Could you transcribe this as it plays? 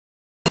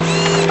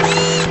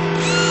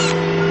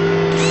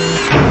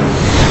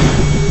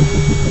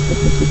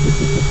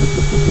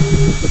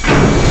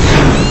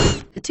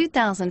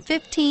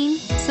2015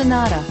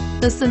 Sonata.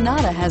 The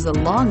Sonata has a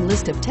long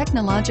list of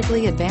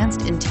technologically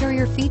advanced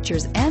interior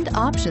features and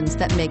options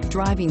that make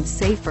driving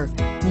safer,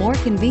 more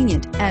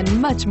convenient,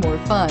 and much more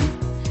fun.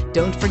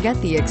 Don't forget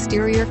the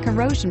exterior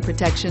corrosion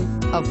protection,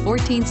 a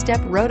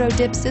 14-step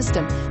roto-dip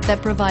system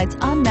that provides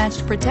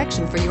unmatched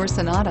protection for your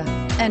Sonata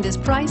and is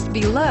priced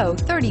below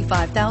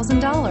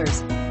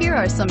 $35,000. Here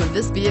are some of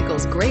this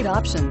vehicle's great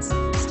options: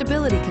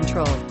 stability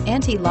control,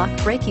 anti-lock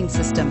braking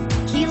system,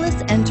 keyless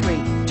entry,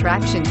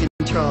 traction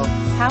control,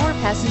 power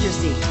passenger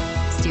seat,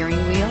 steering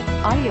wheel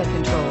audio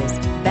controls,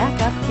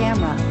 backup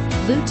camera,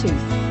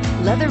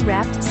 Bluetooth,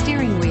 leather-wrapped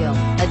steering wheel,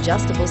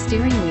 adjustable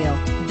steering wheel.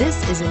 This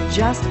isn't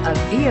just a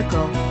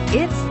vehicle,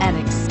 it's an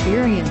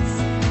experience.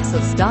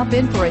 So stop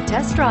in for a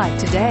test drive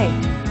today.